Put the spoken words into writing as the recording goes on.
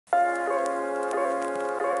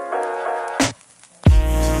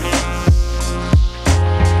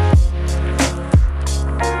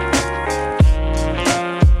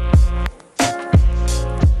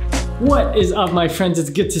What is up, my friends? It's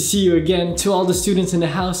good to see you again. To all the students in the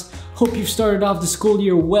house, hope you've started off the school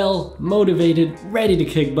year well, motivated, ready to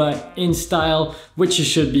kick butt, in style, which you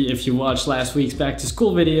should be if you watched last week's back to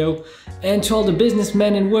school video. And to all the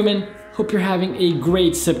businessmen and women, hope you're having a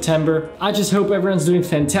great September. I just hope everyone's doing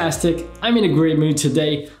fantastic. I'm in a great mood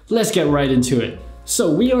today. Let's get right into it.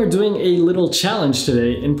 So we are doing a little challenge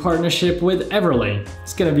today in partnership with Everlane.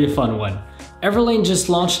 It's gonna be a fun one. Everlane just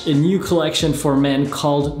launched a new collection for men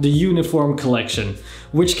called the Uniform Collection,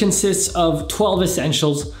 which consists of 12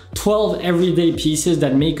 essentials, 12 everyday pieces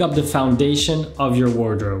that make up the foundation of your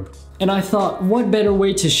wardrobe. And I thought, what better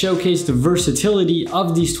way to showcase the versatility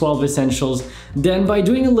of these 12 essentials than by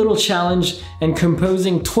doing a little challenge and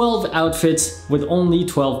composing 12 outfits with only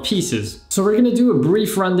 12 pieces. So we're gonna do a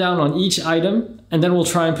brief rundown on each item, and then we'll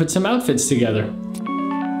try and put some outfits together.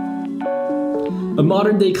 A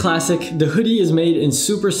modern day classic, the hoodie is made in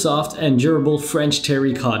super soft and durable French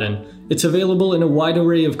terry cotton. It's available in a wide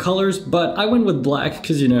array of colors, but I went with black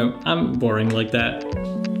because, you know, I'm boring like that.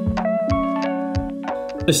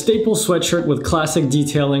 A staple sweatshirt with classic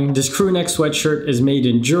detailing, this crewneck sweatshirt is made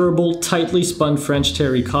in durable, tightly spun French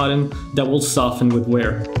terry cotton that will soften with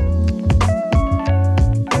wear.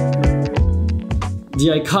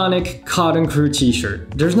 The iconic cotton crew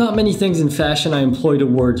t-shirt. There's not many things in fashion I employ the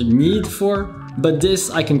word need for, but this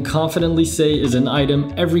I can confidently say is an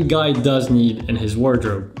item every guy does need in his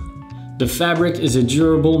wardrobe. The fabric is a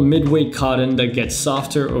durable mid-weight cotton that gets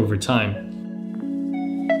softer over time.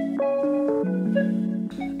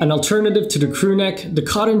 An alternative to the crew neck, the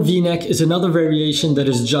cotton v-neck is another variation that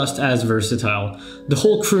is just as versatile. The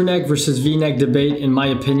whole crew neck versus v-neck debate, in my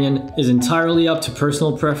opinion, is entirely up to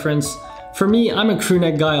personal preference. For me, I'm a crew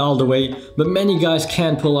neck guy all the way, but many guys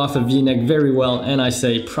can pull off a v-neck very well, and I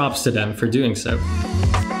say props to them for doing so.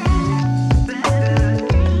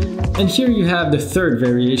 And here you have the third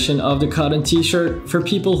variation of the cotton t-shirt for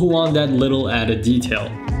people who want that little added detail.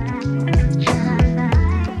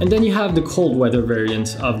 And then you have the cold weather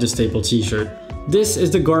variant of the staple t-shirt. This is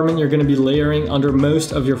the garment you're going to be layering under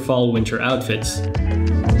most of your fall-winter outfits.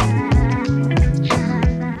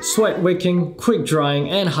 Sweat wicking, quick drying,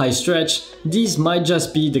 and high stretch, these might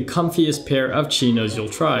just be the comfiest pair of chinos you'll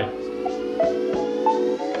try.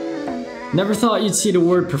 Never thought you'd see the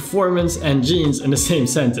word performance and jeans in the same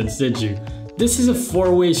sentence, did you? This is a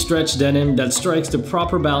four-way stretch denim that strikes the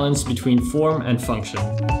proper balance between form and function.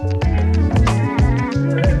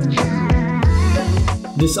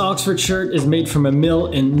 This Oxford shirt is made from a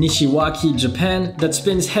mill in Nishiwaki, Japan that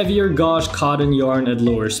spins heavier gauze cotton yarn at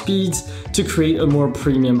lower speeds to create a more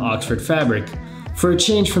premium Oxford fabric. For a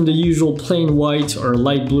change from the usual plain white or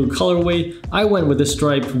light blue colorway, I went with a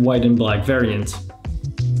striped white and black variant.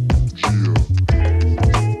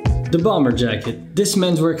 The bomber jacket. This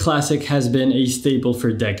menswear classic has been a staple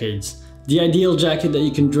for decades. The ideal jacket that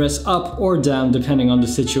you can dress up or down depending on the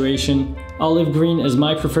situation. Olive green is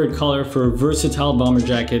my preferred color for a versatile bomber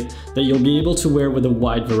jacket that you'll be able to wear with a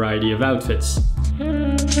wide variety of outfits.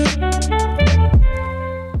 An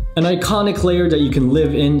iconic layer that you can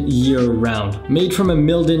live in year-round. Made from a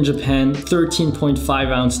milled-in Japan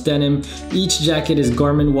 13.5-ounce denim, each jacket is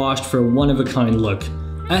garment washed for a one-of-a-kind look.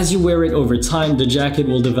 As you wear it over time, the jacket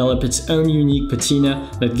will develop its own unique patina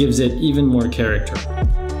that gives it even more character.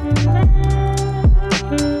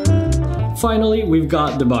 Finally, we've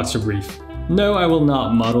got the boxer brief. No, I will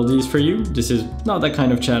not model these for you, this is not that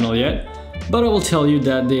kind of channel yet, but I will tell you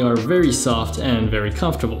that they are very soft and very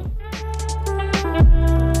comfortable.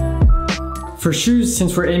 For shoes,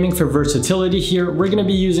 since we're aiming for versatility here, we're gonna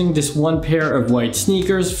be using this one pair of white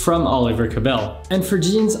sneakers from Oliver Cabell. And for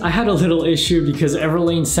jeans, I had a little issue because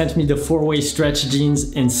Everlane sent me the four-way stretch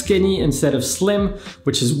jeans in skinny instead of slim,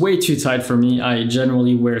 which is way too tight for me. I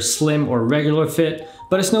generally wear slim or regular fit,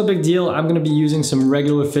 but it's no big deal. I'm gonna be using some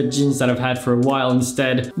regular fit jeans that I've had for a while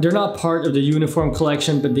instead. They're not part of the Uniform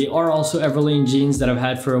Collection, but they are also Everlane jeans that I've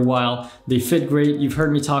had for a while. They fit great, you've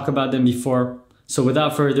heard me talk about them before. So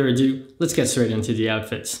without further ado, let's get straight into the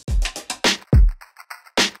outfits.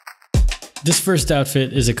 This first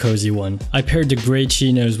outfit is a cozy one. I paired the gray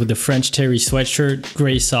chinos with the French terry sweatshirt,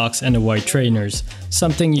 gray socks, and the white trainers.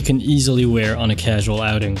 Something you can easily wear on a casual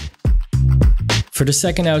outing. For the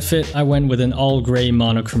second outfit, I went with an all-gray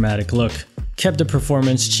monochromatic look. Kept the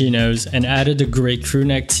performance chinos and added the gray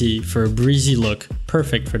crewneck tee for a breezy look,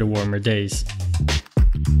 perfect for the warmer days.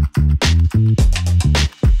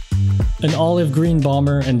 An olive green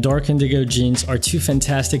bomber and dark indigo jeans are two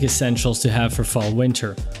fantastic essentials to have for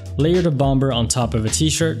fall-winter. Layer the bomber on top of a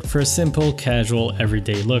t-shirt for a simple, casual,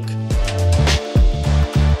 everyday look.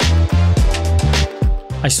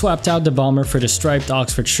 I swapped out the bomber for the striped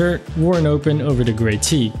Oxford shirt, worn open over the grey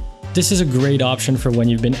tee. This is a great option for when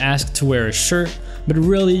you've been asked to wear a shirt, but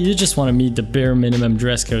really you just want to meet the bare minimum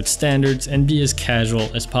dress code standards and be as casual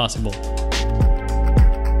as possible.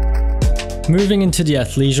 Moving into the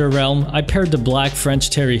athleisure realm, I paired the black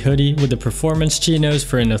French terry hoodie with the performance chinos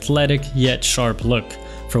for an athletic yet sharp look.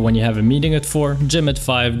 For when you have a meeting at 4, gym at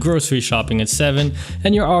 5, grocery shopping at 7,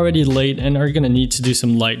 and you're already late and are gonna need to do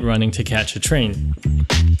some light running to catch a train.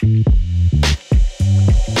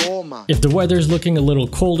 If the weather's looking a little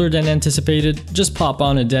colder than anticipated, just pop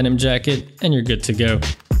on a denim jacket and you're good to go.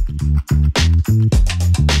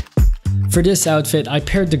 For this outfit, I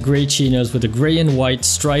paired the grey chinos with a grey and white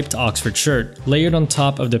striped Oxford shirt, layered on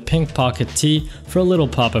top of the pink pocket tee for a little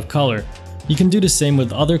pop of color. You can do the same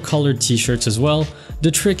with other colored t-shirts as well.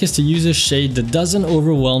 The trick is to use a shade that doesn't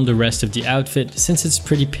overwhelm the rest of the outfit since it's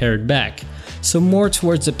pretty pared back, so more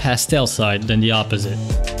towards the pastel side than the opposite.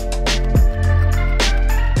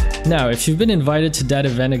 Now, if you've been invited to that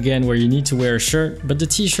event again where you need to wear a shirt, but the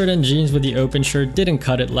t-shirt and jeans with the open shirt didn't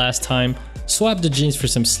cut it last time, swap the jeans for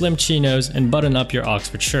some slim chinos and button up your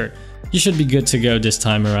Oxford shirt. You should be good to go this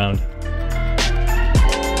time around.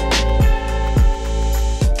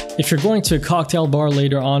 If you're going to a cocktail bar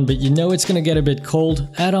later on but you know it's gonna get a bit cold,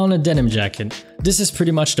 add on a denim jacket. This is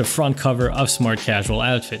pretty much the front cover of smart casual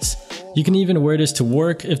outfits. You can even wear this to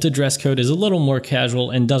work if the dress code is a little more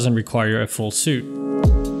casual and doesn't require a full suit.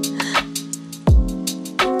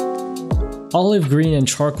 Olive green and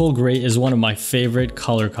charcoal gray is one of my favorite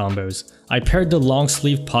color combos. I paired the long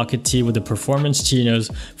sleeve pocket tee with the performance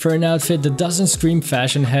chinos for an outfit that doesn't scream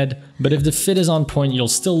fashion head, but if the fit is on point you'll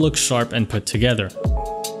still look sharp and put together.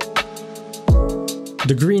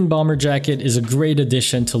 The green bomber jacket is a great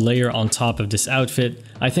addition to layer on top of this outfit.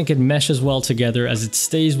 I think it meshes well together as it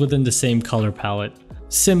stays within the same color palette.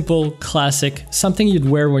 Simple, classic, something you'd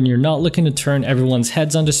wear when you're not looking to turn everyone's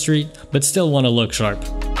heads on the street, but still want to look sharp.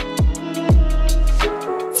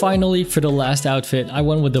 Finally, for the last outfit, I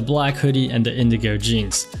went with the black hoodie and the indigo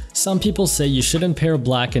jeans. Some people say you shouldn't pair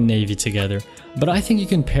black and navy together, but I think you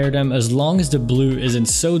can pair them as long as the blue isn't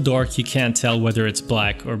so dark you can't tell whether it's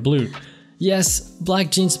black or blue. Yes, black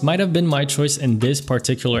jeans might have been my choice in this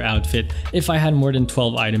particular outfit if I had more than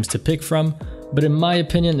 12 items to pick from, but in my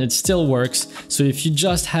opinion it still works, so if you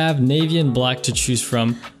just have navy and black to choose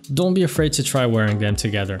from, don't be afraid to try wearing them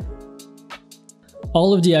together.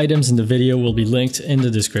 All of the items in the video will be linked in the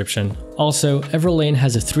description. Also, Everlane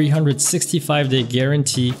has a 365-day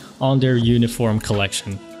guarantee on their uniform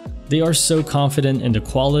collection. They are so confident in the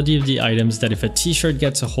quality of the items that if a t-shirt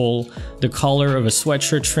gets a hole, the collar of a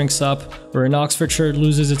sweatshirt shrinks up, or an Oxford shirt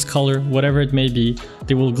loses its color, whatever it may be,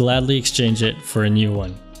 they will gladly exchange it for a new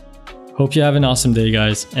one. Hope you have an awesome day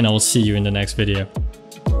guys, and I will see you in the next video.